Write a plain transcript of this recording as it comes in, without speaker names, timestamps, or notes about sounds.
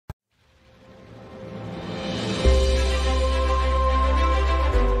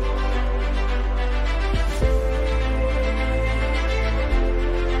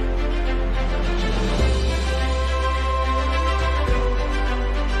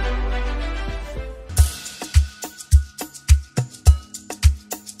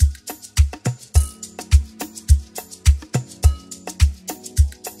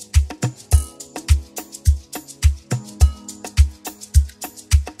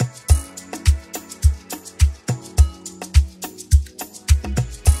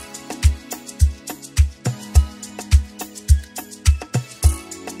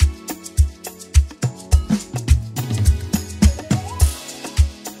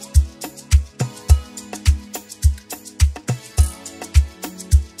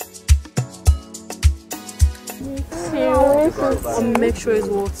Make sure it's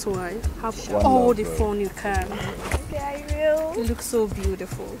worthwhile. Have all the fun you can. Okay, I will. You look so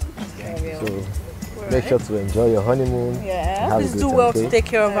beautiful. Okay, I will. So make sure to enjoy your honeymoon. Yeah. Please do well to take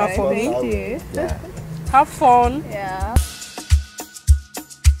care of her for me. Thank you. Yeah. Have fun. Yeah.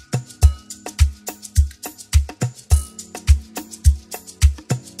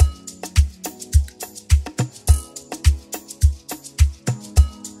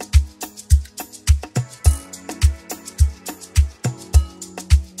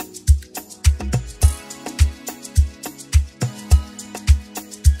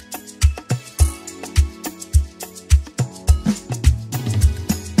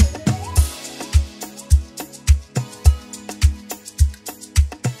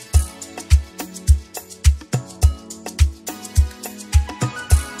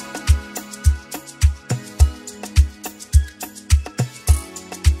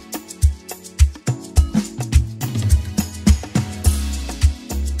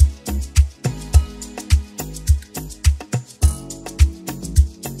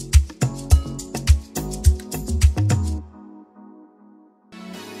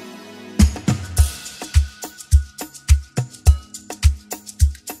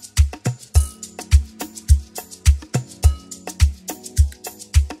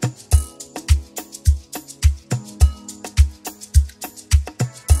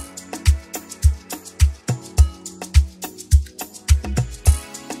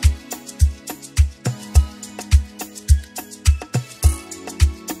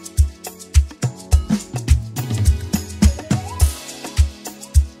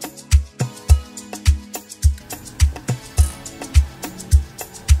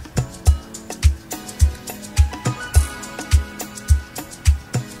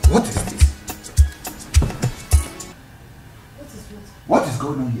 What is this? What is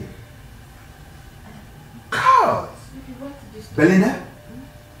going on here? God! Belinda,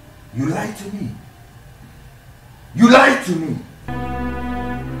 you lied to me. You lied to me. So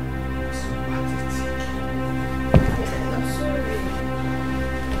pathetic. I'm sorry.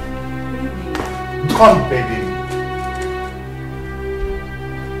 Don't baby.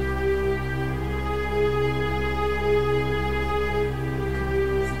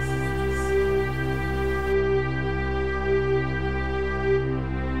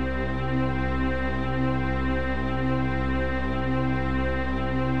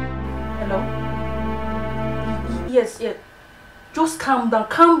 Yes. Just calm down.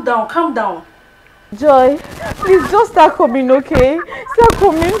 Joy, please just start coming, okay? Start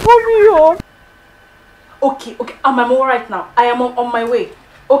coming, hurry me up. Okay. I'm all right now. I am on my way.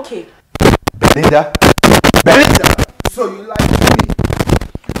 Okay. Belinda! So you lied to me.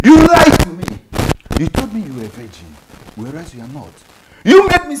 You lied to me. You told me you were a virgin, whereas you are not. You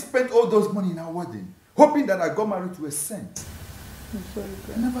made me spend all those money in our wedding, hoping that I got married to a saint. I'm sorry,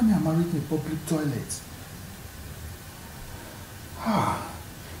 girl. I never knew I married in a public toilet.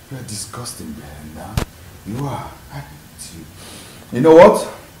 You are disgusting, Belinda. You are. I hate you. You know what?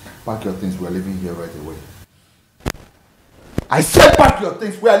 Pack your things. We are leaving here right away. I said pack your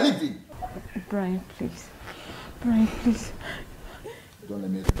things. We are leaving. Brian, please. Brian, please. Don't let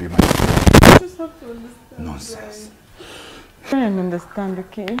me pay my You just have to understand. nonsense. Brian, understand,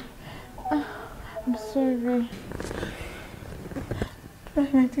 okay? I'm sorry.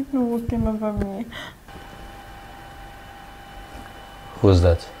 Brian, I think no one came over me. Who's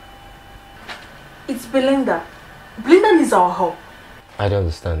that? It's Belinda. Belinda needs our help. I don't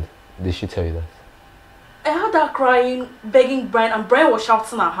understand. Did she tell you that? I heard her crying, begging Brian, and Brian was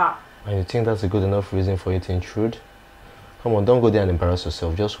shouting at her. And you think that's a good enough reason for you to intrude? Come on, don't go there and embarrass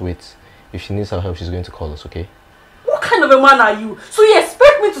yourself. Just wait. If she needs our help, she's going to call us, okay? What kind of a man are you? So you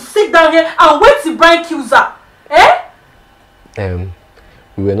expect me to sit down here and wait till Brian kills her? Eh?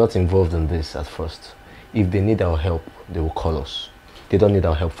 We were not involved in this at first. If they need our help, they will call us. They don't need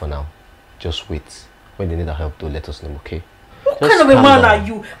our help for now. Just wait. When they need our help, they'll let us know, okay? What kind of a man are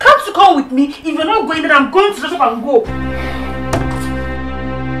you? Can't you come with me? If you're not going, then I'm going to the shop and go.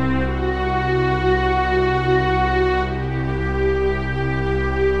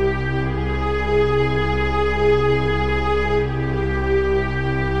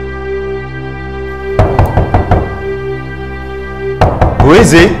 Who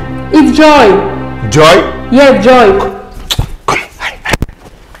is it? It's Joy. Joy? Yeah, Joy. Come.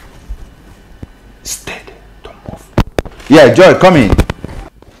 Steady. Don't move. Yeah, Joy, come in.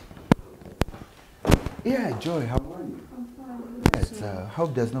 Yeah, Joy, how are you? I'm fine. Yes,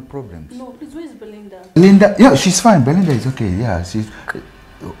 hope there's no problems. No, please, where is Belinda? Belinda, yeah, she's fine. Belinda is okay. Yeah, she's.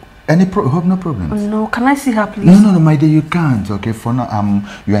 Hope no problem. No, can I see her, please? No, my dear, you can't. Okay, for now,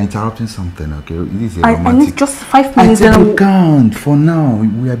 you are interrupting something. Okay, this is I need just 5 minutes. I said you can't. For now,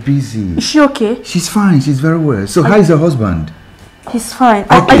 we are busy. Is she okay? She's fine. She's very well. So, how is her husband? He's fine.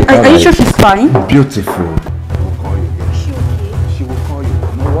 Okay, are you sure she's fine? Beautiful. She will call you. Is she okay? She will call you.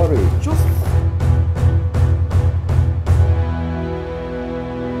 No worry. Just.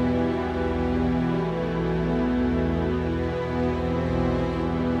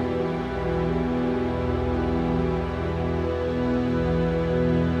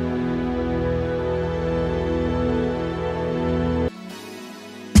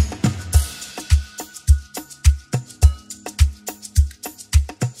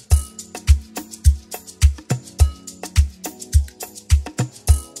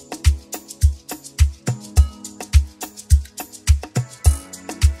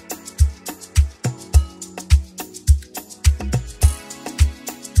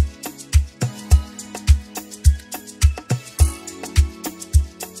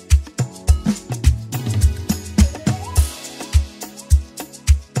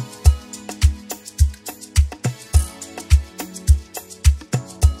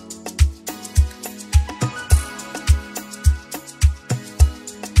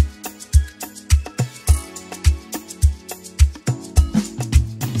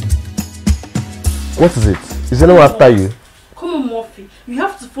 What is it? Is anyone after you? Come on, Murphy. You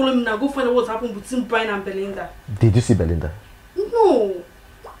have to follow me now. Go find out what's happened between Brian and Belinda. Did you see Belinda? No.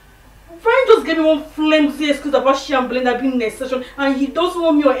 Brian just gave me one flimsy excuse about she and Belinda being in a session, and he doesn't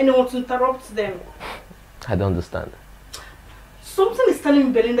want me or anyone to interrupt them. I don't understand. Something is telling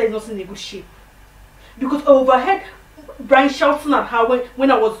me Belinda is not in a good shape. Because I overheard Brian shouting at her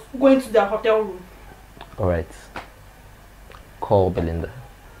when I was going to their hotel room. Alright. Call Belinda.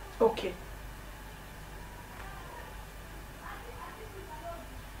 Okay.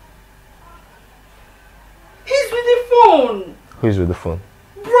 He's with the phone. Who is with the phone?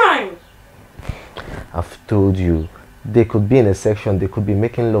 Brian. I've told you. They could be in a section, they could be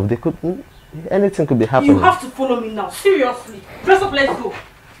making love, they could... Anything could be happening. You have to follow me now. Seriously. Dress up, let's go.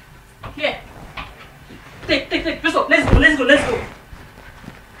 Here. Take. Dress up. Let's go.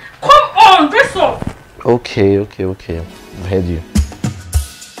 Come on, dress up. Okay. I've heard you.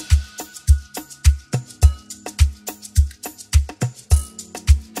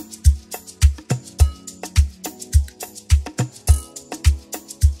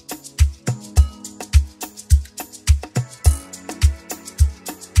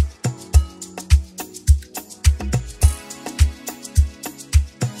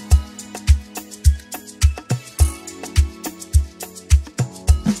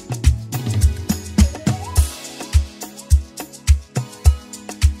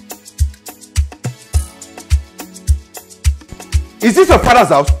 Is this your father's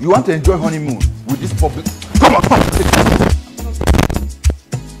house? You want to enjoy honeymoon with this public? Come on.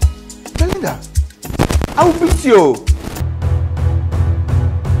 Belinda, I will beat you.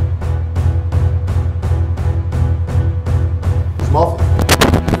 It's Murphy.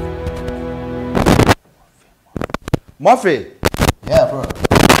 Murphy. Yeah, bro.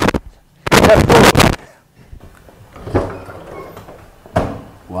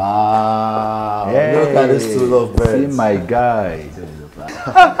 Wow. Hey, look at this two lovebirds. See my guy.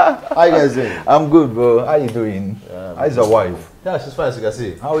 How you guys doing? I'm good, bro. How you doing? How's your wife? Yeah, she's fine as you can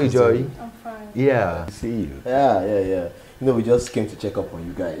see. How are you, Joy? I'm fine. Yeah, see you. Yeah. You know, we just came to check up on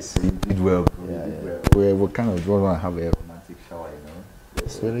you guys. You did well. Yeah. We kind of want to have a romantic shower, you know.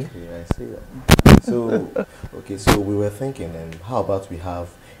 Yes, really? Yeah, I see that. So we were thinking, how about we have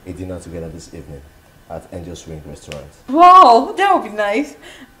a dinner together this evening at Angel's Ring Restaurant? Wow, that would be nice.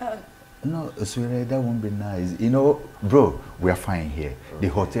 No, sweetie, that won't be nice. You know, bro, we are fine here. The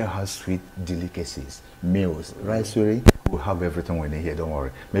hotel has sweet delicacies, meals. Right, sweetie? We'll have everything when they're here, don't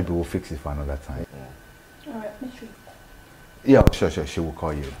worry. Maybe we'll fix it for another time. Alright, make sure. Yeah, sure, she will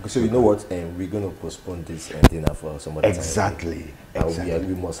call you. So you know what, we're going to postpone this dinner for some other time. Exactly.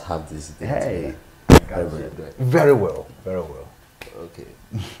 We must have this dinner Hey. together. Very well. Okay.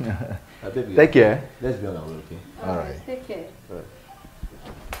 Baby, Take care. let's be on our way, okay? All right. Take care.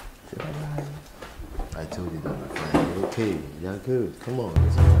 I told you that we're fine. Okay, you're good. Come on,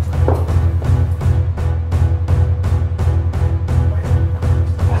 let's go.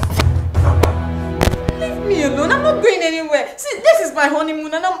 Leave me alone. I'm not going anywhere. See, this is my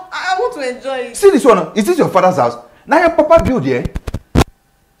honeymoon and I want to enjoy it. See this one? Is this your father's house? Now your papa build here?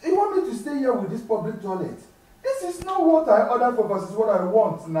 You want me to stay here with this public toilet? This is not what I ordered for versus what I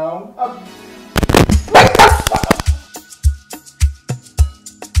want now.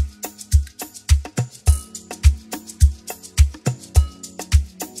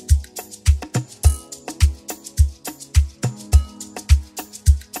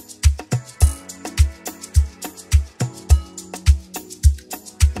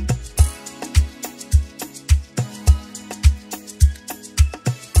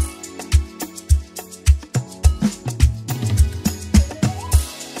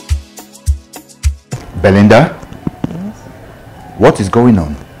 Belinda? Yes? What is going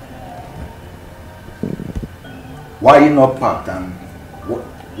on? Why are you not packed and what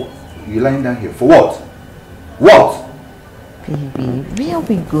you're lying down here? For what? What? Baby, where are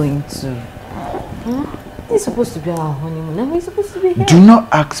we going to? Huh? It's supposed to be our honeymoon and we're supposed to be here. Do not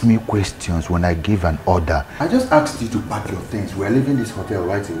ask me questions when I give an order. I just asked you to pack your things. We're leaving this hotel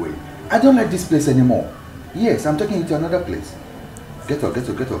right away. I don't like this place anymore. Yes, I'm taking you to another place. Get up, get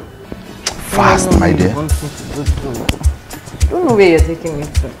up, get up. Fast, my dear. I don't know where you're taking me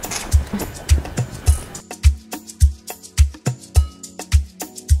to.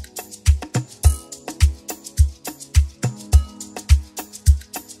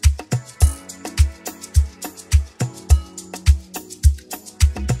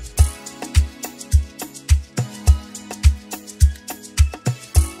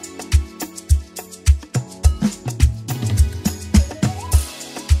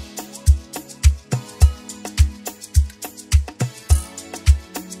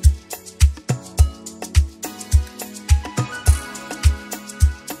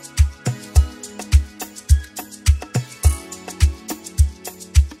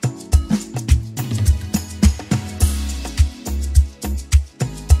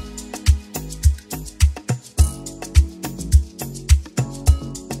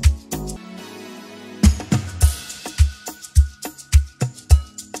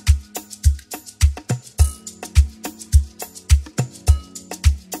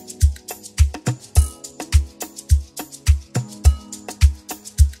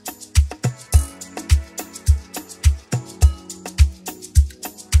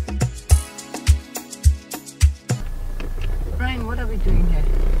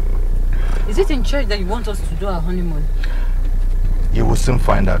 Church that you want us to do our honeymoon? You will soon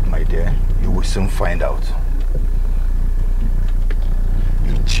find out, my dear. You will soon find out.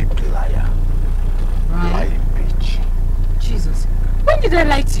 You cheap liar. Right. Lying bitch. Jesus. When did I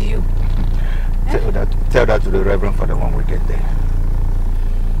lie to you? Tell that to the Reverend Father when we get there.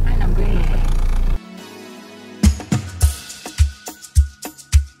 And I'm going over.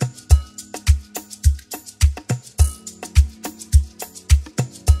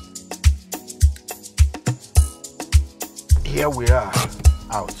 Here we are,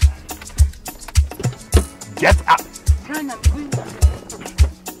 out. Get up. Brian, I'm going.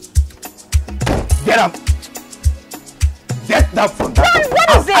 Get up. Get down from that. Brian, what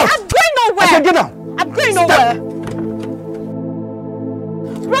is it? Out. I'm going nowhere. I said get down. I'm going nowhere.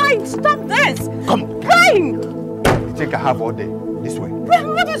 Brian, stop this. Come. Brian. You take a half all day. This way. Brian,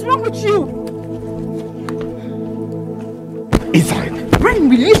 what is wrong with you? Inside. Brian,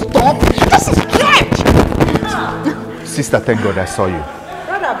 will you stop? This is church. Sister, thank God I saw you.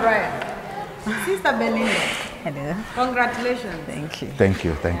 Brother Brian, Sister Belinda. Hello. Congratulations. Thank you. Thank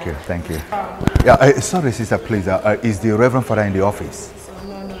you, thank you, thank you. Yeah, sorry, sister, please. Is the Reverend Father in the office?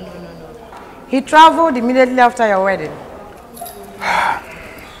 No. He traveled immediately after your wedding.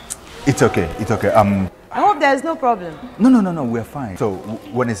 It's okay, it's okay. I hope there is no problem. No, we're fine. So,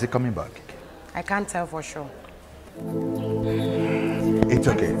 when is he coming back? I can't tell for sure. It's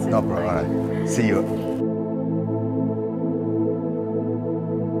okay, no problem. All right. See you.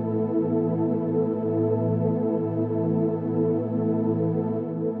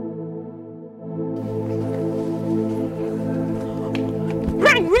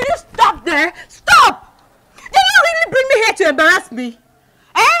 Stop! Did you really bring me here to embarrass me?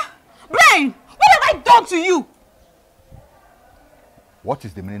 Eh? Brian, what have I done to you? What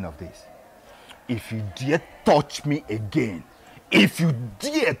is the meaning of this? If you dare touch me again, if you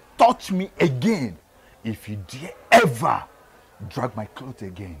dare touch me again, if you dare ever drag my clothes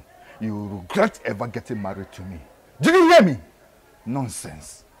again, you will regret ever getting married to me. Did you hear me?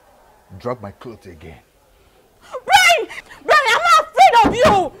 Nonsense. Drag my clothes again. Brian! Brian, I'm not afraid of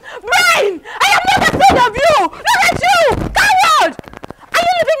you! Brian! I am not afraid of you! Look at you! Coward! Are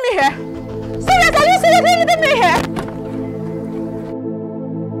you leaving me here? Serious, are you seriously leaving me here?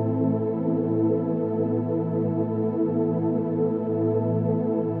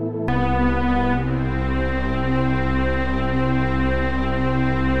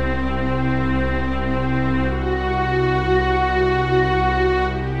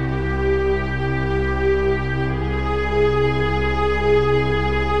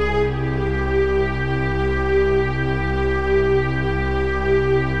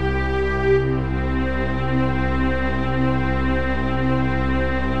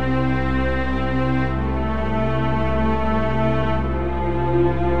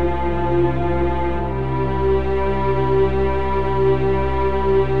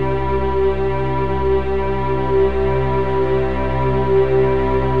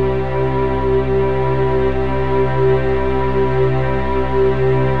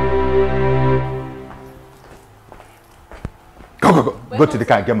 Go to the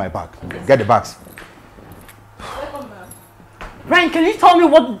car and get my bag. Get the bags. Brian, can you tell me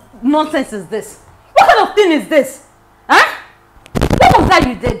what nonsense is this? What kind of thing is this? Huh? What was that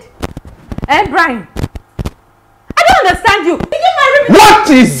you did? Brian? I don't understand you. Did you marry me? What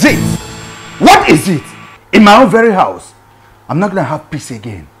is it? What is it? In my own very house. I'm not gonna have peace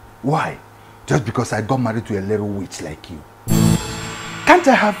again. Why? Just because I got married to a little witch like you. Can't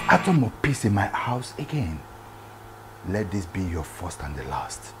I have atom of peace in my house again? Let this be your first and the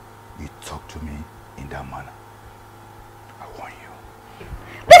last. You talk to me in that manner. I warn you.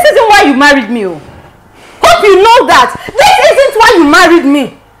 This isn't why you married me. Hope you know that. This isn't why you married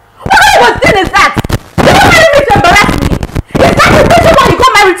me. What kind of thing is that? You don't marry me to embarrass me? Is that the reason why you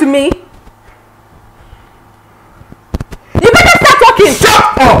got married to me? You better start talking.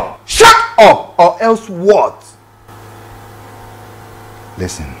 Shut up! Shut up! Or else what?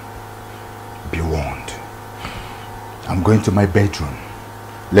 Listen. Be warned. I'm going to my bedroom.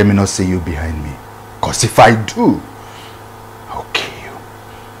 Let me not see you behind me. Because if I do, I'll kill you.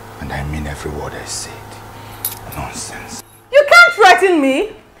 And I mean every word I said. Nonsense. You can't threaten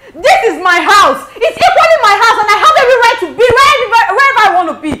me. This is my house. It's equally my house and I have every right to be wherever I want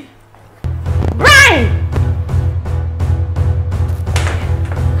to be. Brian!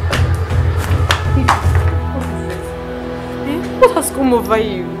 What has come over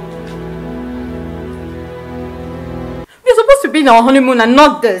you? We're supposed to be in our honeymoon and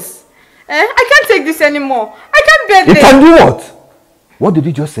not this. I can't take this anymore. I can't bear this. You can do what? What did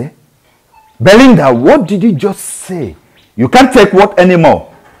you just say? Belinda, what did you just say? You can't take what anymore?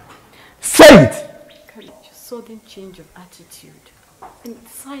 Say it! Your sudden change of attitude and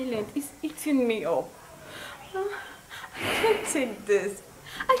silence is eating me up. I can't take this.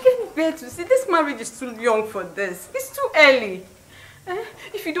 I can't bear to see this marriage is too young for this. It's too early.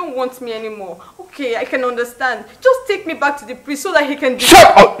 If you don't want me anymore, okay, I can understand. Just take me back to the priest so that he can...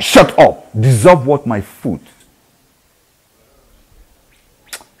 Shut up! Shut up! Deserve what my foot.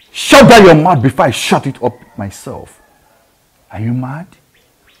 Shut down your mouth before I shut it up myself. Are you mad?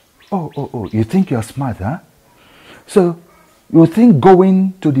 Oh, you think you're smart, huh? So, you think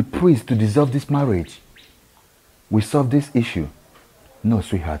going to the priest to dissolve this marriage will solve this issue? No,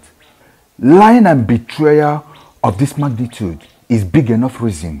 sweetheart. Lying and betrayal of this magnitude is big enough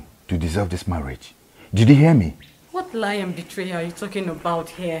reason to dissolve this marriage. Did you hear me? What lie and betrayal are you talking about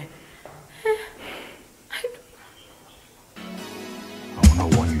here? I will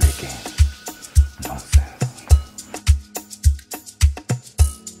not warn you again. Nonsense.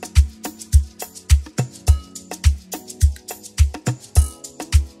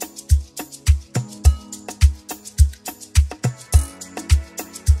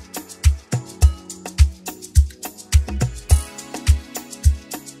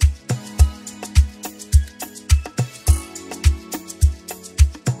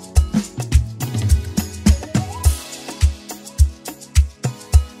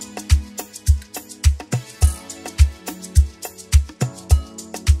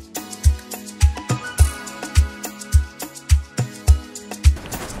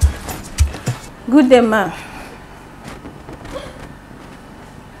 Good day, ma.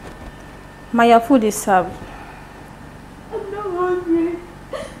 My food is served. I'm not hungry.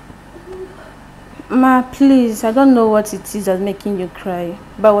 Ma, please, I don't know what it is that's making you cry.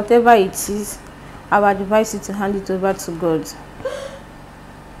 But whatever it is, I would advise you to hand it over to God.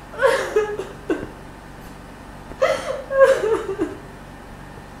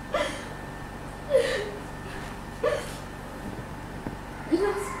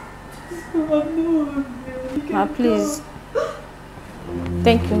 Ma, please.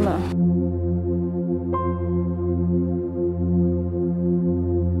 Thank you, ma.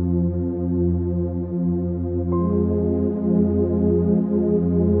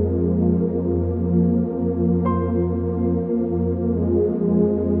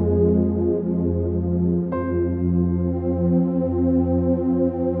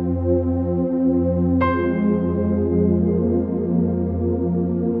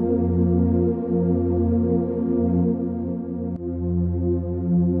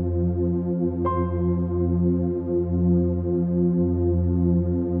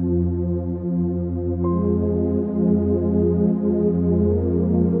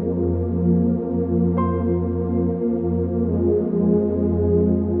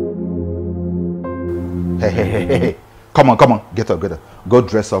 Hey. Come on. Get up. Go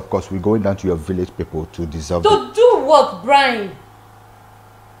dress up because we're going down to your village people to dissolve. To do what, Brian?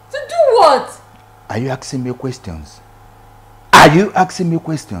 To do what? Are you asking me questions?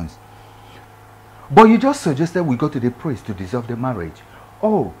 But you just suggested we go to the priest to dissolve the marriage.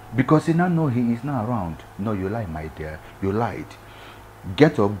 Oh, because you now know he is not around. No, you lied, my dear. You lied.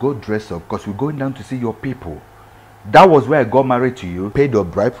 Get up, go dress up, because we're going down to see your people. That was where I got married to you. Paid your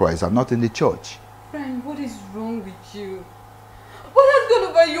bride price. I'm not in the church. Brian, what is wrong with you? What has gone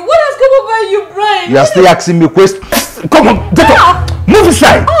over you? What has come over you, Brian? You are still asking me questions. Come on, get up. Move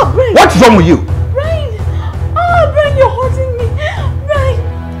aside. Oh, Brian. What's wrong with you? Brian. Oh, Brian, you're hurting me.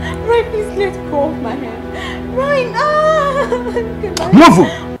 Brian. Brian, please let go of my hand. Brian,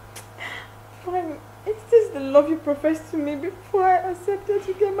 Move. Brian, is this the love you professed to me before I accepted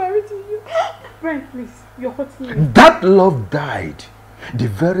to get married to you? Brian, please, you're hurting me. That love died the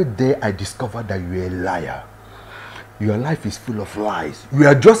very day I discovered that you're a liar. Your life is full of lies. You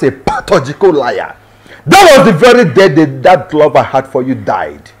are just a pathological liar. That was the very day that love I had for you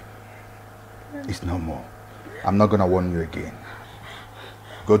died. It's no more. I'm not gonna warn you again.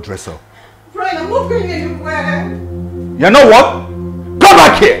 Go dress up. Brian, I'm not going anywhere. You know what? Come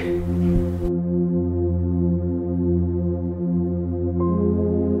back here!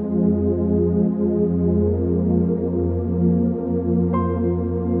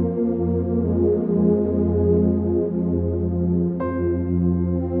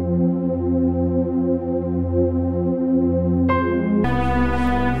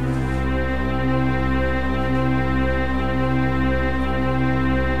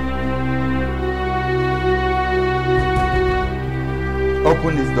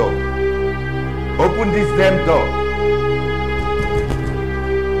 Open this door. Open this damn door.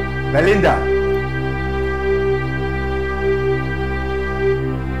 Belinda.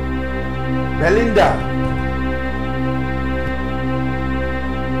 Belinda.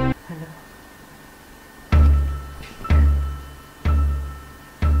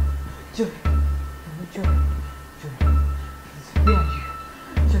 Joy. Joy. Where are you?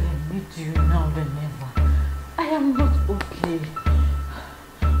 Joy, I need you now than ever. I am not okay.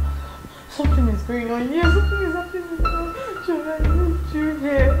 Something is going on here. Something is happening. Joy, I need you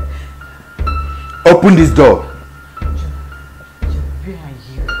here. Open this door. Joy, where are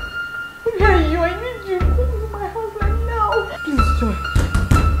you? Where are you? I need you. Come to my house right now. Please, Joy.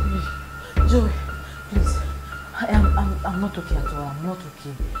 Please. Joy, please. I'm not okay at all. I'm not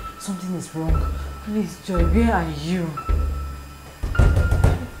okay. Something is wrong. Please, Joy, where are you?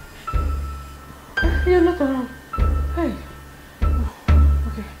 You're not around. Hey.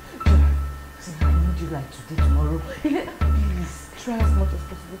 Okay, Joy. See, I need you like today, tomorrow. Please, try as much as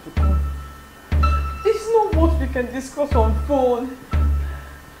possible to come. It's not what we can discuss on phone.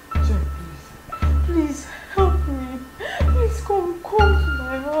 Joy, please. Please, help me. Please come to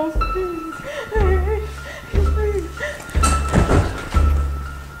my house, please. Please.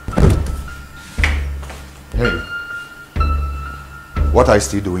 Hey. What are you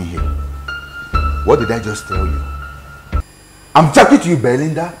still doing here? What did I just tell you? I'm talking to you,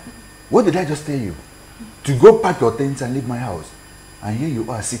 Belinda. What did I just tell you? To go pack your things and leave my house. And here you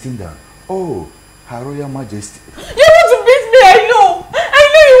are sitting down. Oh, Her Royal Majesty. You want to beat me, I know. I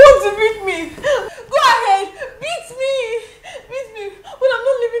know you want to beat me. Go ahead, beat me. Beat me. But I'm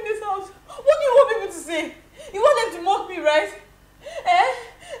not leaving this house. What do you want people to say? You want them to mock me, right?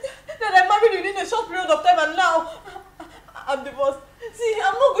 That I married within a short period of time and now I'm divorced. See,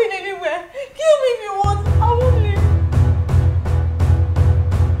 I'm not going anywhere. Kill me if you want. I won't leave.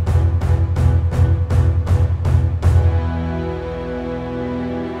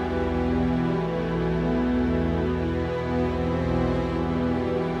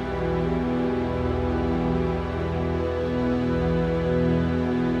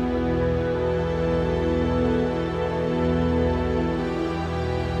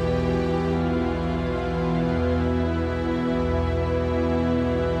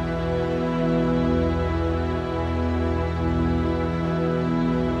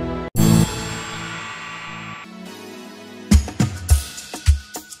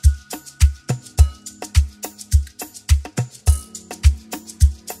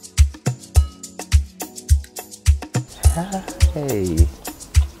 Hey.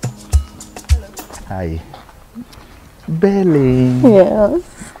 Hello. Hi. Belly. Yes.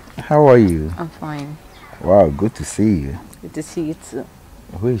 How are you? I'm fine. Wow, good to see you. Good to see you too.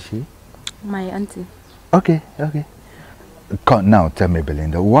 Who is she? My auntie. Okay. Come now, tell me,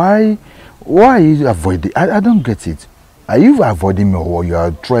 Belinda, why are you avoiding? I don't get it. Are you avoiding me or you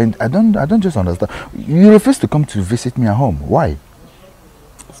are trying? I don't just understand. You refuse to come to visit me at home. Why?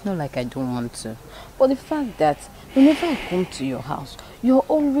 It's not like I don't want to. But the fact that whenever I come to your house, you're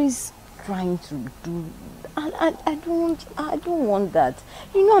always trying to do. I don't want that.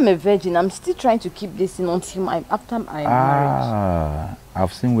 You know I'm a virgin. I'm still trying to keep this in until after my marriage.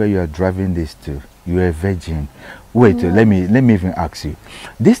 I've seen where you are driving this to. You're a virgin. Wait, let me even ask you.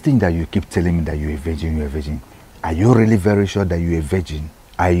 This thing that you keep telling me that you're a virgin, Are you really very sure that you're a virgin?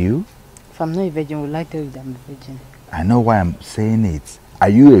 Are you? If I'm not a virgin, will I tell you that I'm a virgin? I know why I'm saying it. Are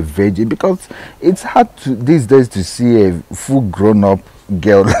you a virgin? Because it's hard these days to see a full grown-up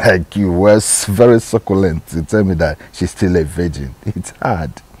girl like you who is very succulent to tell me that she's still a virgin. It's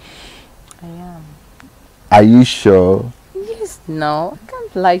hard. I am. Are you sure? Yes, no. I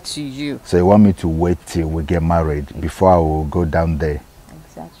can't lie to you. So you want me to wait till we get married before I will go down there?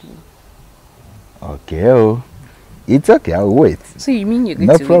 Exactly. Okay, oh. It's okay, I'll wait. So you mean you're going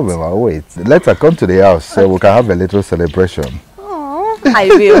to wait? No problem, I'll wait. Let her come to the house so we can have a little celebration. Oh, I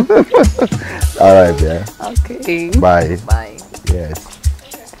will. Alright, yeah. Okay. Bye. Bye. Yes.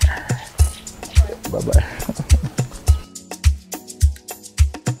 Bye-bye.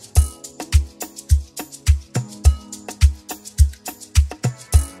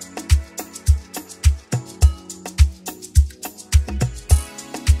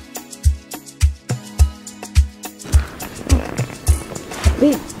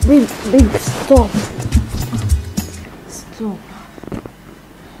 Babe, stop. Stop.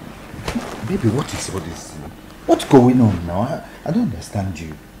 Baby, what is all this? What's going on now? I don't understand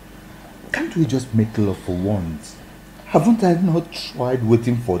you. Can't we just make love for once? Haven't I not tried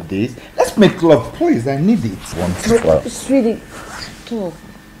waiting for days? Let's make love, please. I need it. Once. Sweetie, stop.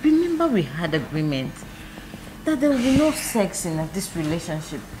 Remember we had agreement that there will be no sex in this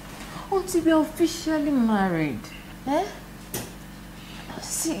relationship until we are officially married. Eh?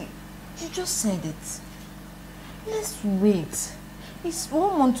 See, you just said it. Let's wait. It's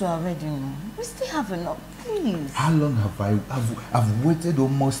 1 month to our wedding. We still have enough, please. How long have I've waited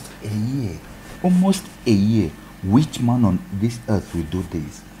almost a year. Almost a year. Which man on this earth will do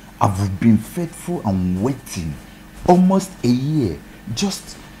this? I've been faithful and waiting. Almost a year.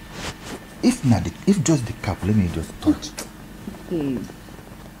 Just, if just the cup, let me just touch. Hey,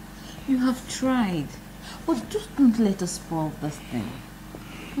 you have tried. But just don't let us spoil this thing.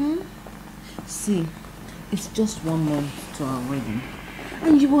 See, it's just 1 month to our wedding.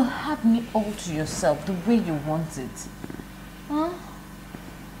 And you will have me all to yourself the way you want it. Huh?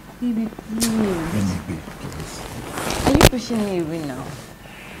 Baby, please. Let me be, please. Are you pushing me away now?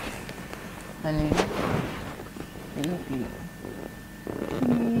 Honey? Baby, please.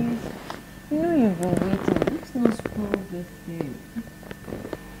 You know you've been waiting. Let's not spoil this thing.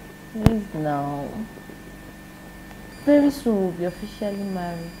 Please now. Very soon we'll be officially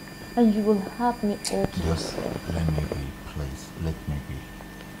married. And you will have me all to yourself. Let me be, please. Let me be.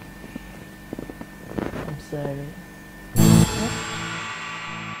 I'm sorry.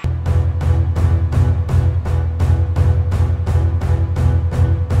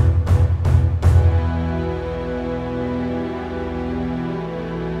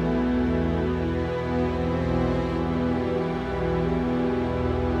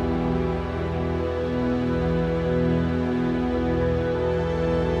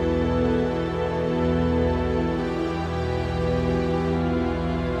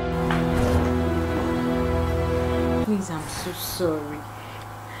 I'm so sorry.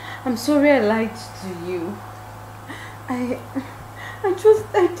 I'm sorry I lied to you. I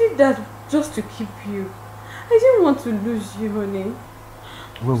did that just to keep you. I didn't want to lose you, honey.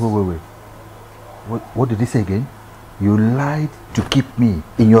 Wait. What did he say again? You lied to keep me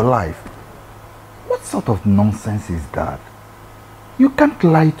in your life. What sort of nonsense is that? You can't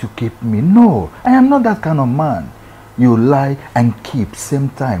lie to keep me. No, I am not that kind of man. You lie and keep same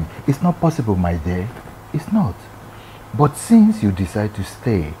time. It's not possible, my dear. It's not. But since you decide to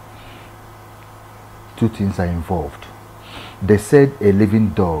stay, two things are involved. They said a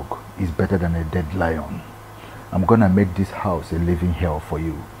living dog is better than a dead lion. I'm gonna make this house a living hell for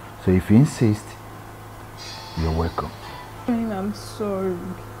you. So if you insist, you're welcome. I'm sorry.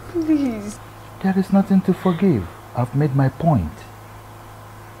 Please. There is nothing to forgive. I've made my point.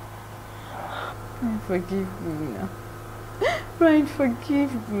 Forgive me now. Brian,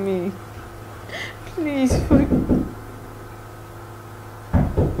 forgive me. Please forgive me.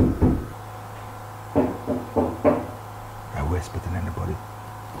 Are we expecting anybody?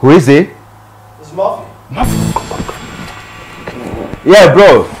 Who is it? It's Murphy. Murphy? Yeah,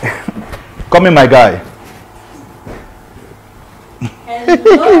 bro. Come in, my guy.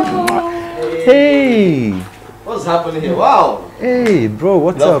 Hello. Hey. What's happening here? Wow. Hey, bro.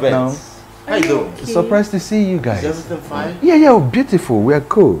 What's up now? How you doing? Okay. Surprised to see you guys. Is everything fine? Yeah. Beautiful. We are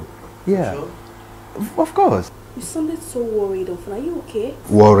cool. Yeah. Sure? Of course. You sounded so worried, Often. Are you okay?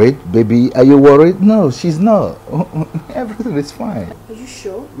 Worried, baby? Are you worried? No, she's not. Everything is fine. Are you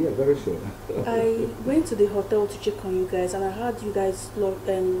sure? Yeah, very sure. I went to the hotel to check on you guys, and I heard you guys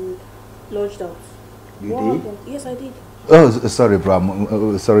lodged out. You What did? happened? Yes, I did. Oh, sorry, bro.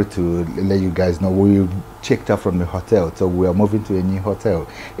 I'm sorry to let you guys know. We checked out from the hotel, so we are moving to a new hotel,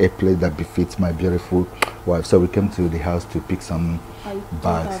 a place that befits my beautiful wife. So we came to the house to pick some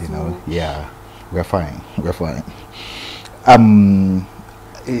bags, you know. Yeah, we're fine. We're fine.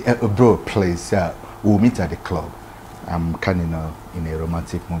 Bro, please, we'll meet at the club. I'm kind of in a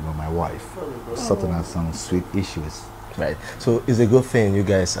romantic mood with my wife, sorting out some sweet issues. Right. So it's a good thing you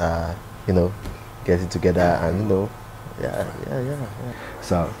guys are, you know, getting together and, you know, yeah.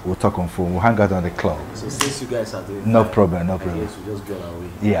 So we'll talk on phone. We'll hang out on the club. So since you guys are doing no problem, no problem. I guess we'll just go our way.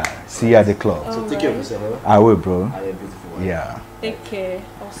 Yeah. See you at the club. So take care of yourself. I will, bro. I am beautiful. Yeah. Take care.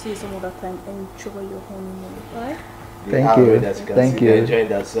 I'll see you some other time. Enjoy your honeymoon, right? Thank you. Thank you. They're enjoying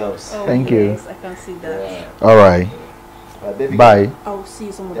themselves. Oh, Thank yes, you. I can see that. Yeah. All right. Bye. I'll see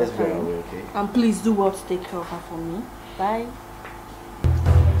you some other That's very time. well, okay. And please do well to take care of her for me. Bye.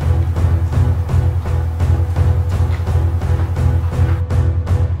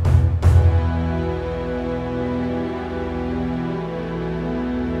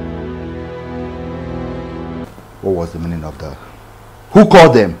 What was the meaning of that? Who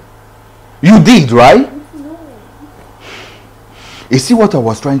called them? You did, right? No. You see what I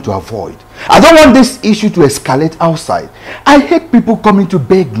was trying to avoid? I don't want this issue to escalate outside. I hate people coming to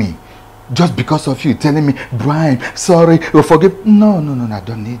beg me just because of you, telling me, Brian, sorry, you'll forgive. No, I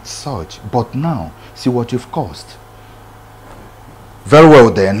don't need such. But now, see what you've caused. Very well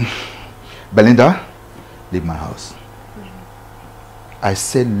then. Belinda, leave my house. I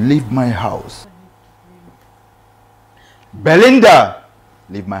said leave my house. Belinda,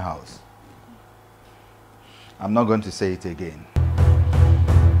 leave my house. I'm not going to say it again.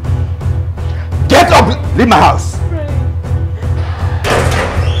 Get up! Leave my house!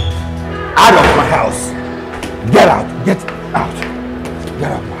 Out of my house! Get out! Get out!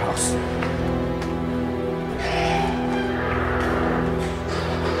 Get out of my house!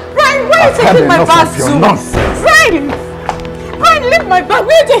 Brian, where are you taking my bag to? Brian, leave my bag.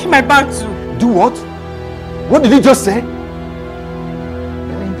 Where are you taking my bag to? Do what? What did you just say?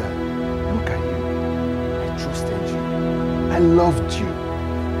 Belinda, look at you. I trusted you. I loved you.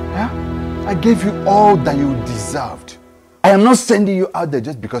 Huh? I gave you all that you deserved. I am not sending you out there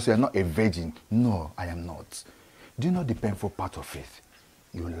just because you are not a virgin. No, I am not. Do you know the painful part of it?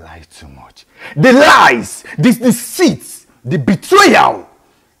 You lie too much. The lies, the deceit, the betrayal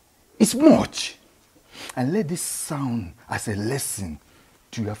is much. And let this sound as a lesson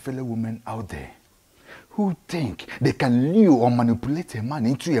to your fellow women out there who think they can lure or manipulate a man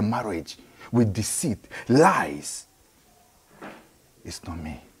into a marriage with deceit, lies. It's not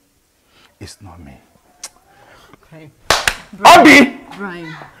me. It's not me. Brian. Obi!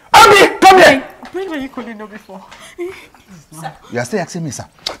 Brian. Obi, come here! Brian, were you calling me before? You are still asking me, sir.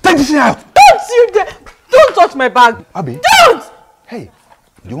 Take this thing out! Don't you dare! Don't touch my bag! Obi! Don't! Hey,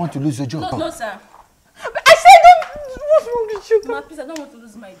 do you want to lose your job? No, sir. I said don't! What's wrong with you? Ma, please, I don't want to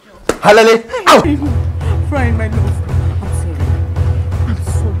lose my job. Halele! Out! Brian, my love. I'm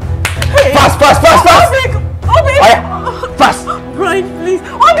sorry. Hey. Fast! Obi! Fast! Brian, please.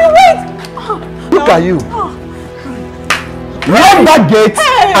 Obi, wait! Look at you. Lock that gate,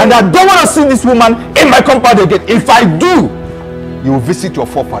 and I don't want to see this woman in my compound again. If I do, you will visit your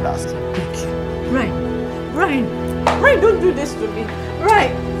forefathers. Brian, don't do this to me.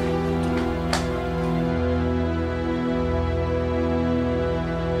 Brian.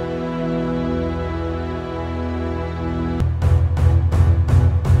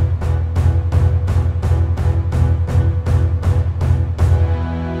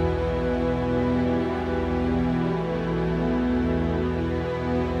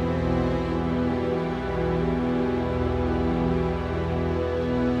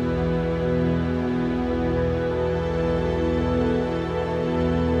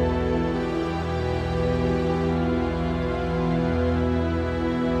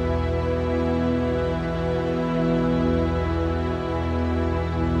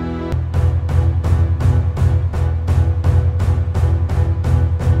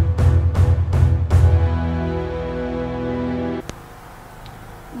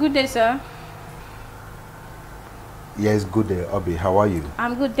 Good day, sir. Yes, good day, Obi. How are you?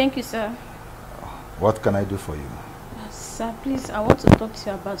 I'm good, thank you, sir. What can I do for you? Sir, please, I want to talk to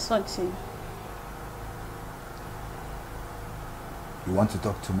you about something. You want to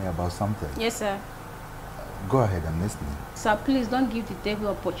talk to me about something? Yes, sir. Go ahead, I'm listening. Sir, please don't give the devil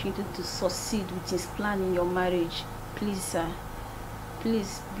opportunity to succeed with his plan in your marriage. Please, sir.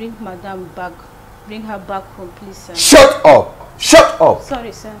 Please, bring Madam back. Bring her back home, please, sir. Shut up! Shut up!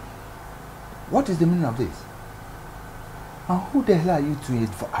 Sorry, sir. What is the meaning of this? And who the hell are you to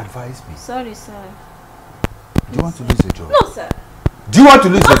advise me? Sorry, sir. Do you want to lose your job? No, sir. Do you want to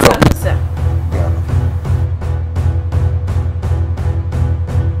lose your job? No, sir. Get out of here.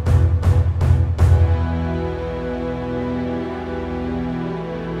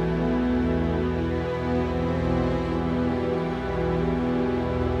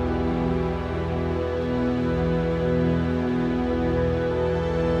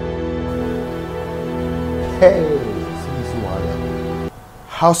 Hey, see this one.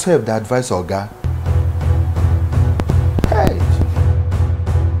 House help the advice Oga. Hey.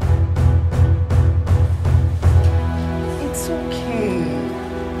 It's okay.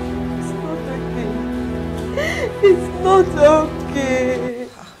 It's not okay.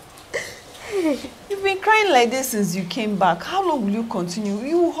 You've been crying like this since you came back. How long will you continue?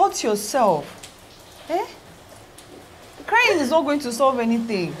 You will hurt yourself. Eh? Crying is not going to solve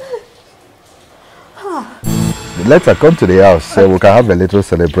anything. Let's come to the house so we can have a little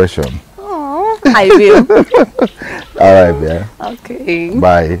celebration. Oh, I will. All right, yeah. Okay.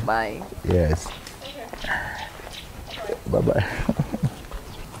 Bye. Bye. Yes. Bye-bye.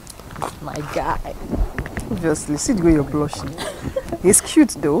 My guy. Obviously, see the way you're blushing. He's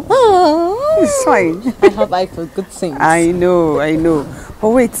cute though. He's fine. I have eye for good things. I know. But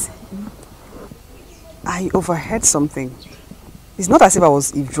wait. I overheard something. It's not as if I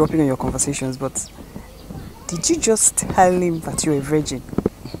was eavesdropping on your conversations, but did you just tell him that you're a virgin?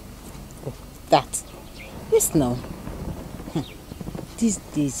 That? Yes, now. These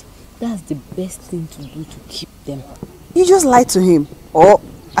days, that's the best thing to do to keep them. You just lied to him. Or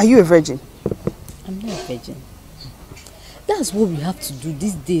are you a virgin? I'm not a virgin. That's what we have to do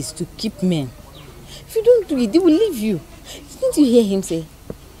these days to keep men. If you don't do it, they will leave you. Didn't you hear him say,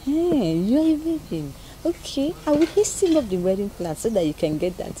 hey, you're a virgin. Okay, I will hasten up the wedding plan so that you can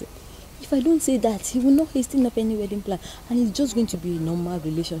get that. If I don't say that, he will not hasten up any wedding plan and it's just going to be a normal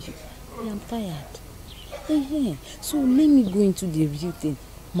relationship. I am tired. So let me go into the real thing.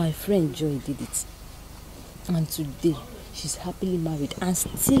 My friend Joy did it. And today, she's happily married and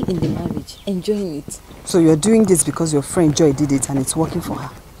still in the marriage, enjoying it. So you're doing this because your friend Joy did it and it's working for her?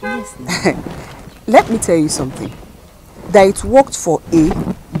 Yes. Let me tell you something. That it worked for A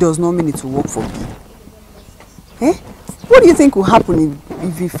does not mean it will work for B. Eh? What do you think will happen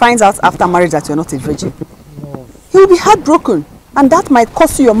if he finds out after marriage that you're not a virgin? No. He will be heartbroken and that might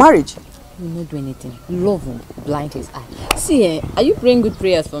cost you your marriage. He will not do anything. Love will blind his eye. See, are you praying good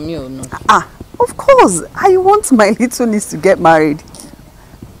prayers for me or no? Of course. I want my little niece to get married.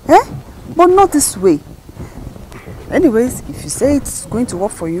 Eh? But not this way. Anyways, if you say it's going to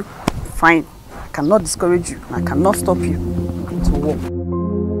work for you, fine. I cannot discourage you. I cannot stop you to work.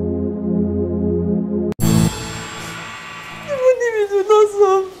 Even if it will not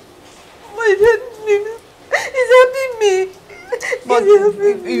solve my dead it's helping me. But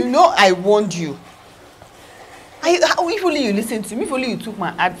you know I warned you. If only you listened to me, if only you took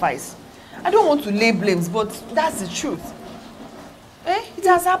my advice. I don't want to lay blames, but that's the truth. Eh? It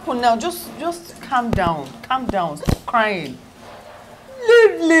has happened now. Just calm down. Calm down. Stop crying.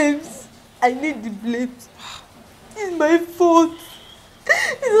 Lay blames. I need the blames. It's my fault.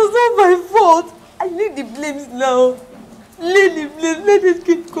 It was not my fault. I need the blames now. Lay the blames. Let it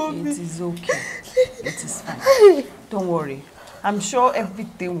keep coming. It is okay. It is fine. Don't worry. I'm sure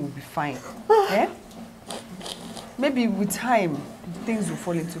everything will be fine. Eh? Maybe with time, things will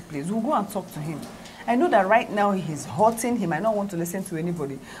fall into place. We'll go and talk to him. I know that right now he's hurting. He might not want to listen to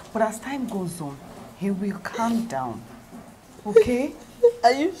anybody. But as time goes on, he will calm down. Okay?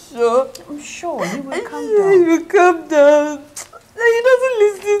 Are you sure? I'm sure he will calm He down. will calm down. He doesn't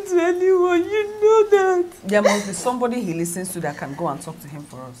listen to anyone. You know that. There must be somebody he listens to that can go and talk to him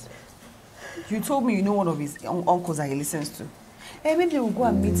for us. You told me you know one of his uncles that he listens to. Hey, maybe we'll go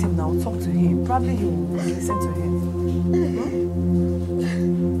and meet him now, talk to him. Probably he will listen to him.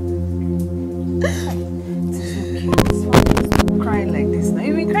 It is okay. It's fine. Stop crying like this now.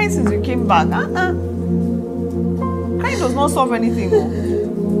 You've been crying since you came back. Crying does not solve anything.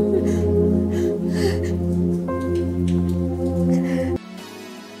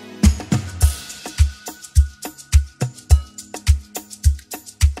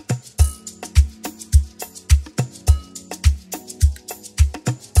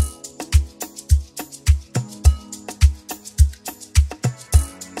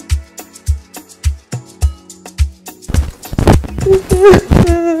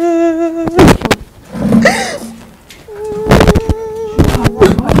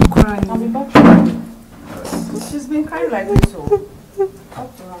 She's been crying like this, so talk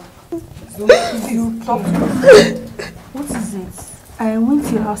to her. What is it? I went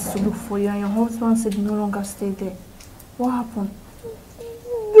to your house to look for you and your husband said you no longer stay there. What happened? He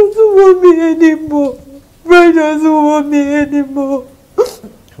doesn't want me anymore. Brian doesn't want me anymore.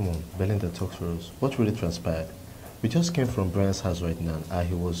 Come on, Belinda, talk to us. What really transpired? We just came from Brian's house right now, and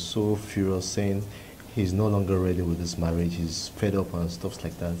he was so furious, saying he's no longer ready with this marriage, he's fed up and stuff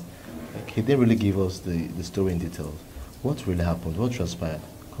like that. Like, he didn't really give us the story in detail. What really happened? What transpired?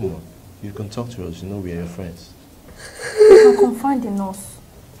 Come on, you can talk to us, you know we are your friends. You can confide in us.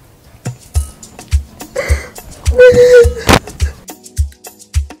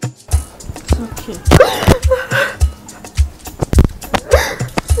 It's okay.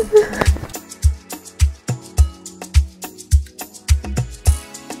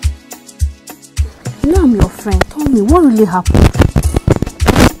 Now I'm your friend. Tell me, what really happened?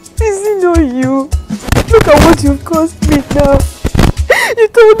 Is it not you? Look at what you've caused me now. You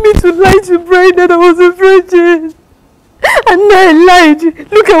told me to lie to Brian that I was a virgin. And now I lied.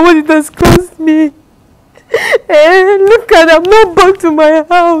 Look at what it has cost me. Look at, I'm not back to my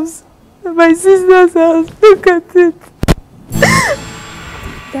house. My sister's house. Look at it.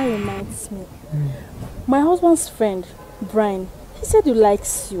 That reminds me. My husband's friend, Brian, he said he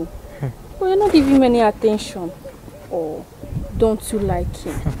likes you. But you're not giving him any attention. Or don't you like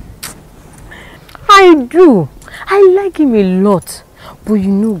him? I do. I like him a lot. But you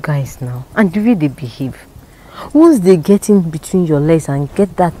know guys now, and the way they behave. Once they get in between your legs and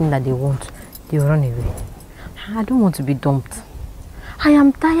get that thing that they want, they run away. I don't want to be dumped. I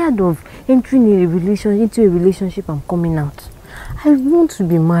am tired of entering into a relationship and coming out. I want to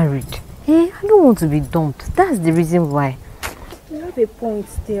be married. I don't want to be dumped. That's the reason why. You have a point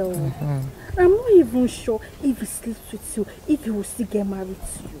still. I'm not even sure if he sleeps with you, if he will still get married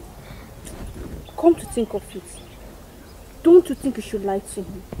to you. Come to think of it, don't you think you should lie to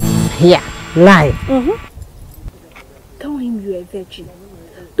him? Yeah, lie. Tell him you're a virgin.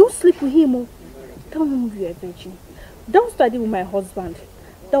 Don't sleep with him. Oh. Tell him you're a virgin. That was what I did with my husband.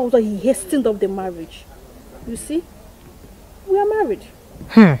 That was why he hastened up the marriage. You see? We are married.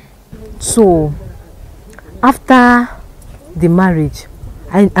 So, after the marriage,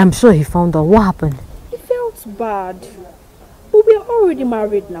 I'm sure he found out what happened. He felt bad. But we are already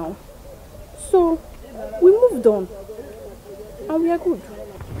married now. So, we moved on. And we are good.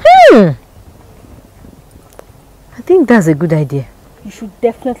 I think that's a good idea. You should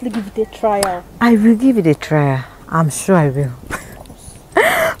definitely give it a trial. I will give it a try. I'm sure I will.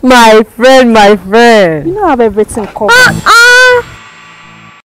 My friend. You know I have everything covered.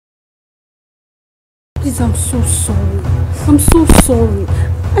 Please, I'm so sorry. I'm so sorry.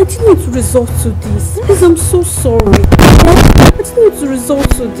 I didn't need to resort to this. Please, I'm so sorry. I didn't need to resort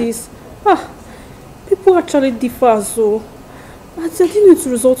to this. People actually differ, so I didn't need to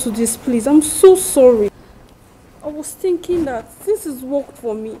resort to this, please. I'm so sorry. I was thinking that since it's worked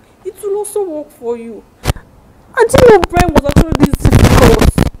for me, it will also work for you. I didn't know Brian was actually this difficult.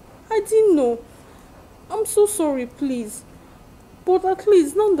 I didn't know. I'm so sorry, please. But at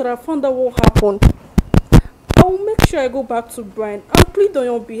least now that I found out what happened, I will make sure I go back to Brian. I'll plead on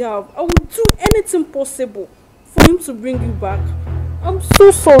your behalf. I will do anything possible for him to bring you back. I'm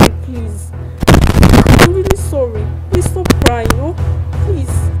so sorry, please. I'm really sorry. Please stop crying, no? Please.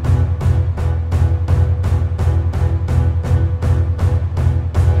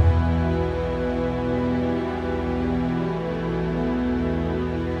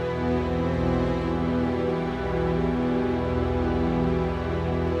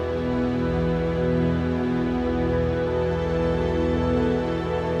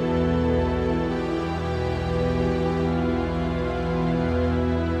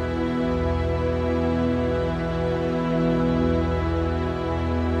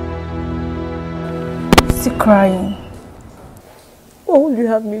 Still crying. What will you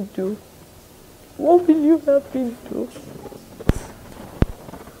have me do? What will you have me do?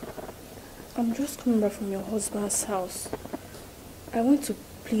 I'm just coming back from your husband's house. I want to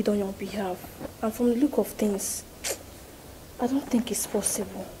plead on your behalf. And from the look of things, I don't think it's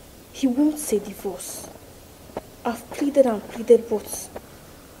possible. He won't say divorce. I've pleaded and pleaded, but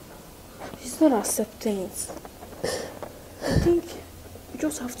he's not accepting it. I think you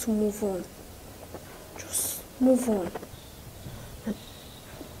just have to move on. Just move on.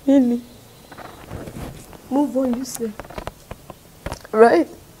 Really? Move on, you say? Right?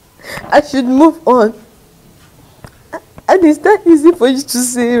 I should move on. And it's that easy for you to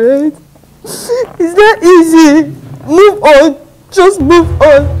say, right? It's that easy. Move on. Just move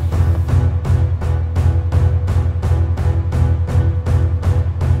on.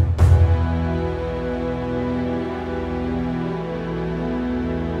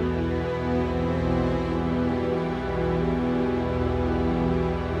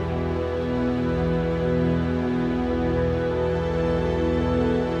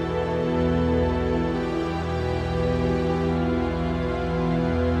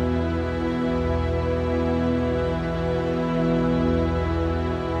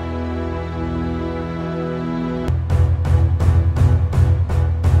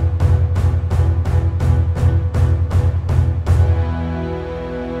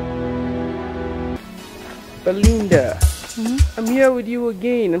 Belinda, I'm here with you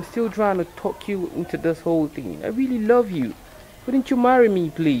again. I'm still trying to talk you into this whole thing. I really love you. Wouldn't you marry me,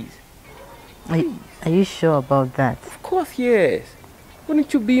 please? Are you sure about that? Of course, yes.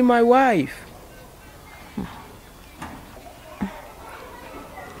 Wouldn't you be my wife?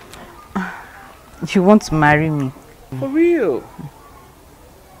 You want to marry me? For real.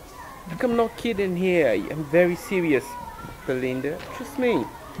 Like, I'm not kidding here. I'm very serious, Belinda. Trust me.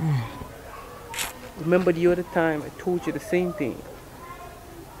 Remember the other time I told you the same thing?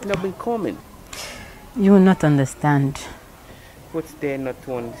 And I've been coming. You will not understand. What's there not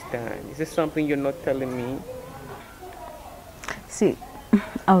to understand? Is there something you're not telling me? See,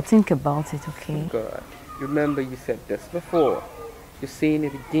 I'll think about it, okay? God, remember you said this before. You're saying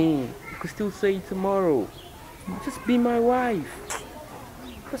it again. You could still say it tomorrow. Just be my wife.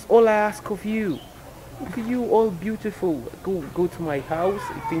 That's all I ask of you. Look at you, all beautiful. Go to my house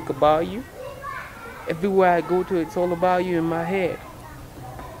and think about you. Everywhere I go to, it's all about you in my head.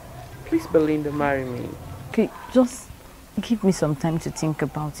 Please, Belinda, marry me. Okay, just give me some time to think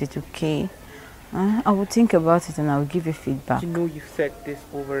about it, okay? I will think about it and I will give you feedback. You know you've said this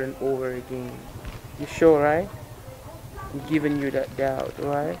over and over again. You sure, right? I'm giving you that doubt,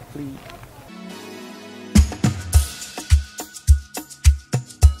 right? Please.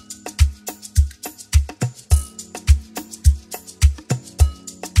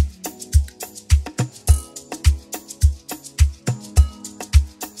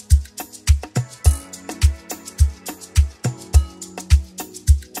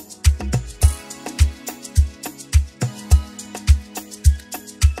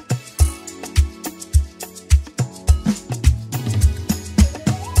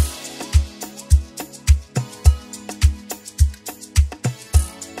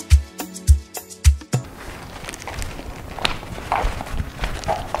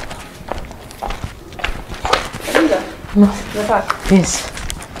 No. You're back? Yes.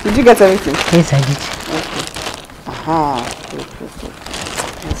 Did you get everything? Yes, I did.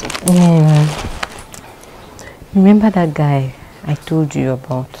 Remember that guy I told you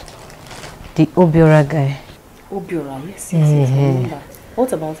about? The Obiora guy. Obiora, yes, I remember.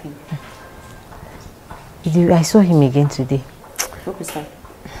 What about him? I saw him again today. What was that?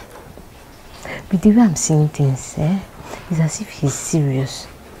 But the way I'm seeing things, it's as if he's serious.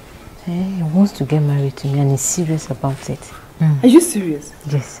 He wants to get married to me and he's serious about it. Are you serious?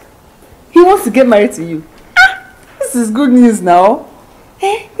 Yes. He wants to get married to you? This is good news now.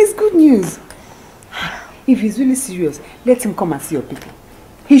 It's good news. If he's really serious, let him come and see your people.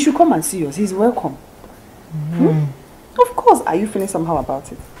 He should come and see us. He's welcome. Of course. Are you feeling somehow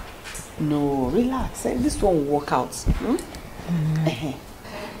about it? No, relax. This one will work out.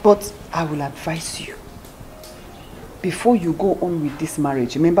 But I will advise you. Before you go on with this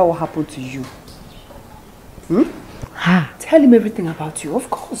marriage, remember what happened to you. Tell him everything about you,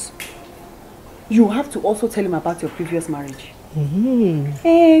 of course. You have to also tell him about your previous marriage.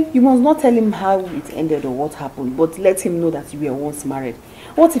 You must not tell him how it ended or what happened, but let him know that you were once married.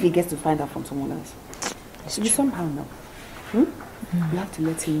 What if he gets to find out from someone else? It should be somehow now. You have to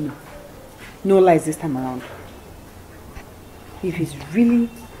let him know. No lies this time around. If he's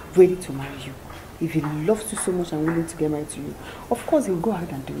really ready to marry you, if he loves you so much and willing to get married to you, of course he'll go ahead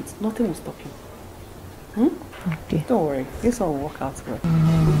and do it. Nothing will stop you. Okay. Don't worry. This will work out well.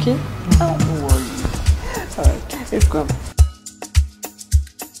 Okay? Don't worry. Alright, let's go.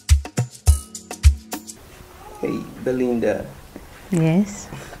 Hey, Belinda. Yes?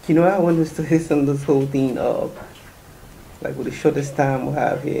 You know, I want us to listen this whole thing up. Like with the shortest time we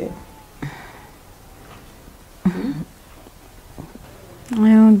have here.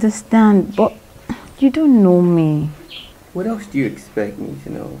 I understand, but you don't know me. What else do you expect me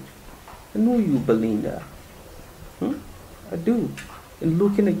to know? I know you, Belinda. I do. And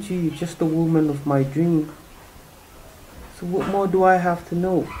looking at you, you're just the woman of my dream. So what more do I have to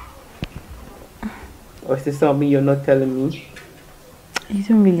know? Or is there something you're not telling me? You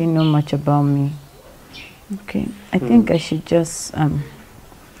don't really know much about me. Okay, I think I should just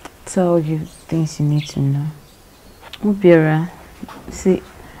tell you things you need to know. Obiora, see,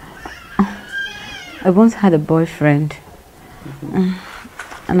 I once had a boyfriend,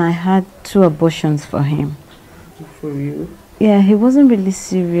 and I had 2 abortions for him. For you? Yeah, he wasn't really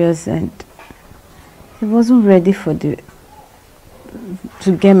serious, and he wasn't ready for to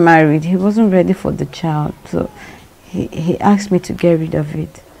get married. He wasn't ready for the child, so he asked me to get rid of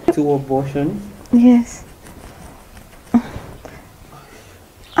it. 2 abortions? Yes.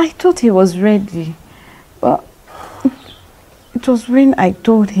 I thought he was ready, but it was when I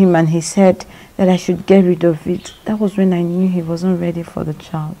told him and he said that I should get rid of it. That was when I knew he wasn't ready for the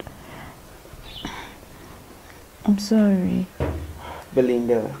child. I'm sorry.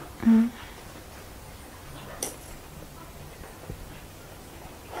 Belinda. Hmm?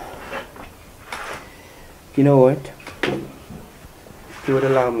 You know what? If you would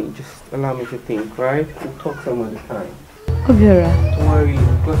allow me, just allow me to think, right? We'll talk some other time. Obiora. Don't worry,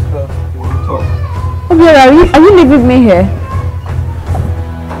 we'll talk. Obiora, are you leaving me here?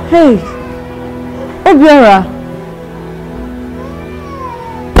 Hey, Obiora.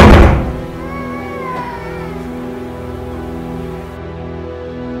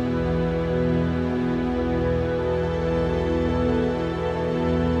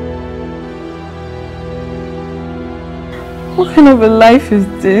 What kind of a life is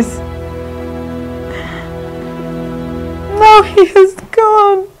this? Now he is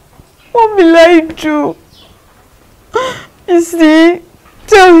gone. What will I do? You see,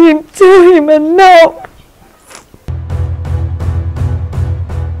 tell him, and now.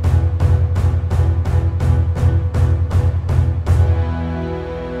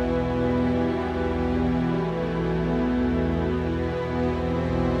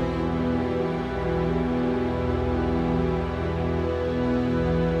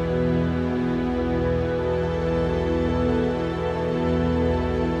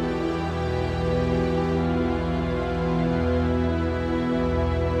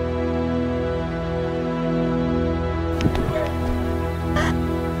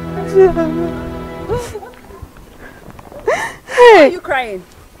 Why are you crying?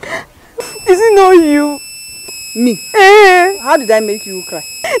 Is it not you? Me? How did I make you cry? He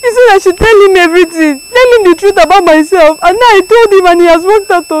said I should tell him everything. Tell him the truth about myself. And now I told him and he has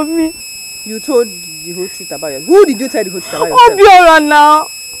walked out of me. You told the whole truth about yourself. Who did you tell the whole truth about yourself? Obiora now.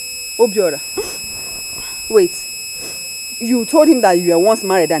 Obiora. Wait. You told him that you were once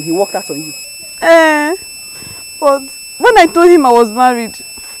married and he walked out on you? But when I told him I was married,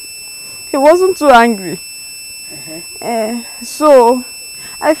 he wasn't too angry. So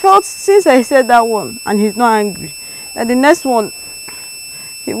I felt since I said that one and he's not angry, that the next one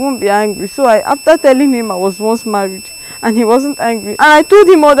he won't be angry. So after telling him I was once married and he wasn't angry, and I told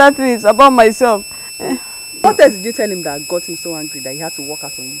him other things about myself. What else did you tell him that got him so angry that he had to walk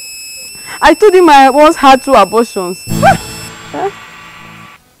out on you? I told him I once had 2 abortions.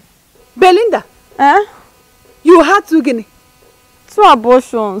 Belinda? You had 2 guinea? 2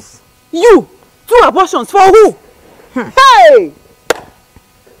 abortions. You? 2 abortions for who? Hey!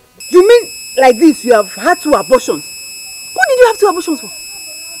 You mean like this you have had 2 abortions? Who did you have 2 abortions for?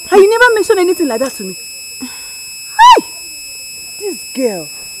 And you never mentioned anything like that to me. Hey! This girl.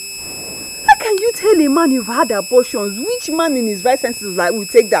 How can you tell a man you've had abortions? Which man in his right senses will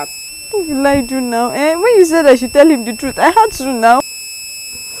take that? What will I do now? When you said I should tell him the truth, I had to now.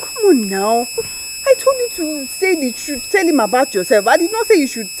 Come on now. I told you to say the truth. Tell him about yourself. I did not say you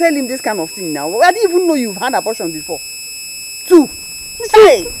should tell him this kind of thing now. I didn't even know you've had abortion before. 2.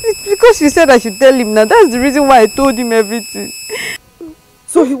 Hey! It's because you said I should tell him now. That's the reason why I told him everything.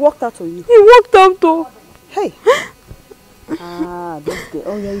 So he walked out on you? He walked out though. Hey! This girl.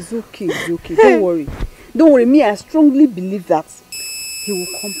 Oh yeah, it's okay. It's okay. Don't worry. Don't worry. Me, I strongly believe that he will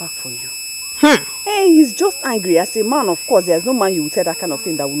come back for you. Hey, he's just angry. As a man, of course, there's no man you will tell that kind of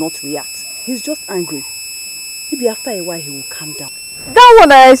thing that will not react. He's just angry. Maybe after a while he will calm down. That one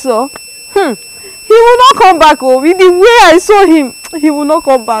that I saw, he will not come back. Oh, with the way I saw him, he will not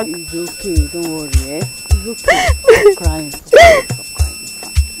come back. It's okay. Don't worry. It's okay. Stop crying. Stop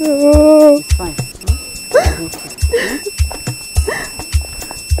crying. It's fine. It's okay.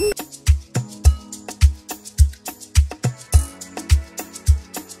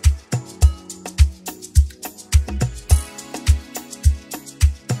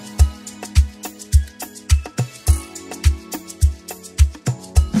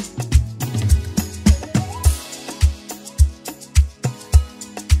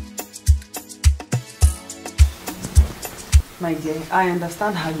 My dear, I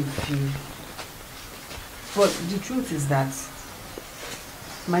understand how you feel. But the truth is that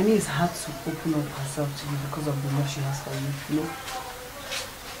my niece had to open up herself to you because of the love she has for you. You know,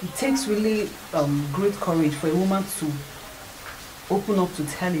 it takes really great courage for a woman to open up to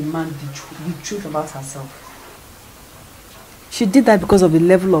tell a man the truth about herself. She did that because of the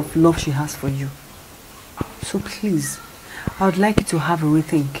level of love she has for you. So please, I would like you to have a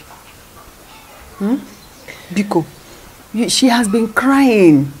rethink. Biko. She has been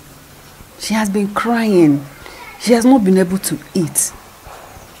crying. She has been crying. She has not been able to eat.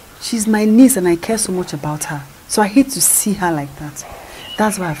 She's my niece and I care so much about her. So I hate to see her like that.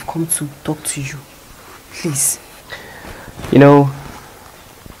 That's why I've come to talk to you. Please. You know,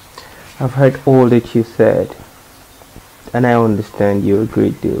 I've heard all that you said. And I understand you a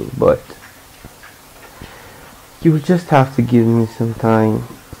great deal, but You will just have to give me some time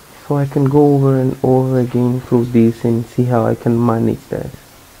so I can go over and over again through this and see how I can manage this.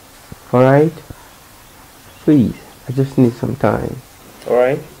 Alright? Please, I just need some time.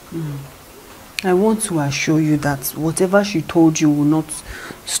 Alright? I want to assure you that whatever she told you will not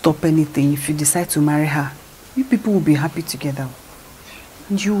stop anything if you decide to marry her. You people will be happy together.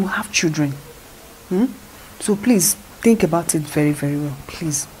 And you will have children. So please, think about it very, very well.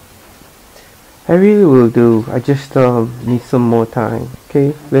 Please. I really will do. I just need some more time.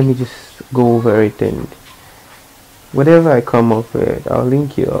 Okay? Let me just go over it and whatever I come up with, I'll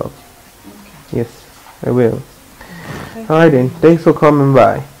link you up. Okay. Yes, I will. Okay. Alright then. Thanks for coming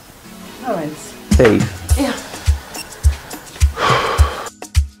by. Alright. Safe. Yeah.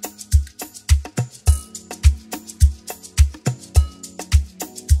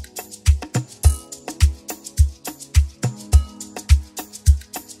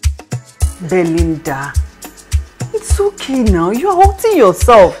 Belinda, it's okay now. You are hurting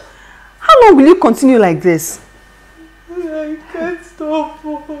yourself. How long will you continue like this? I can't stop.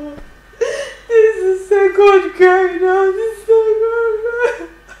 This is second guy now. This is second guy.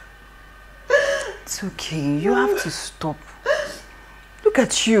 It's okay. You have to stop. Look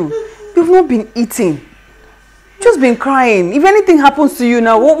at you. You've not been eating. Just been crying. If anything happens to you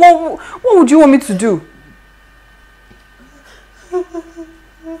now, what would you want me to do?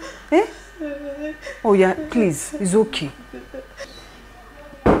 Eh? Oh yeah, please. It's okay.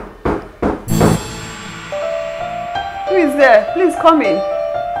 Who is there? Please come in.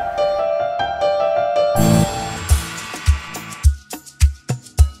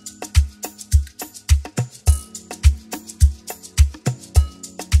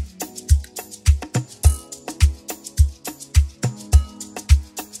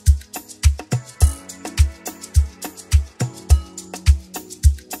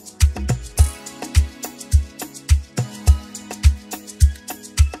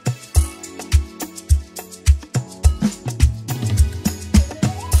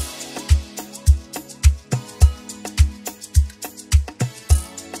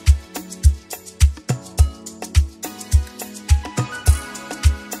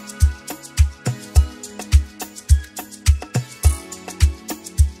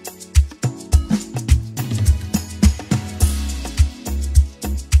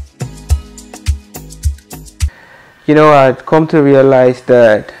 You know, I'd come to realize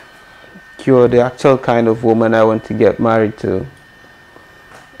that you're the actual kind of woman I want to get married to.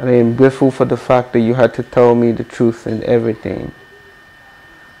 And I am grateful for the fact that you had to tell me the truth and everything.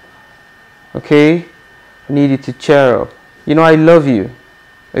 Okay? I need you to cheer up. You know, I love you.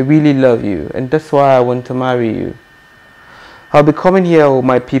 I really love you. And that's why I want to marry you. I'll be coming here with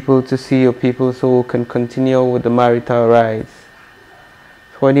my people to see your people so we can continue with the marital rights.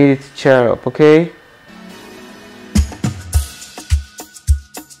 So I need you to cheer up, okay?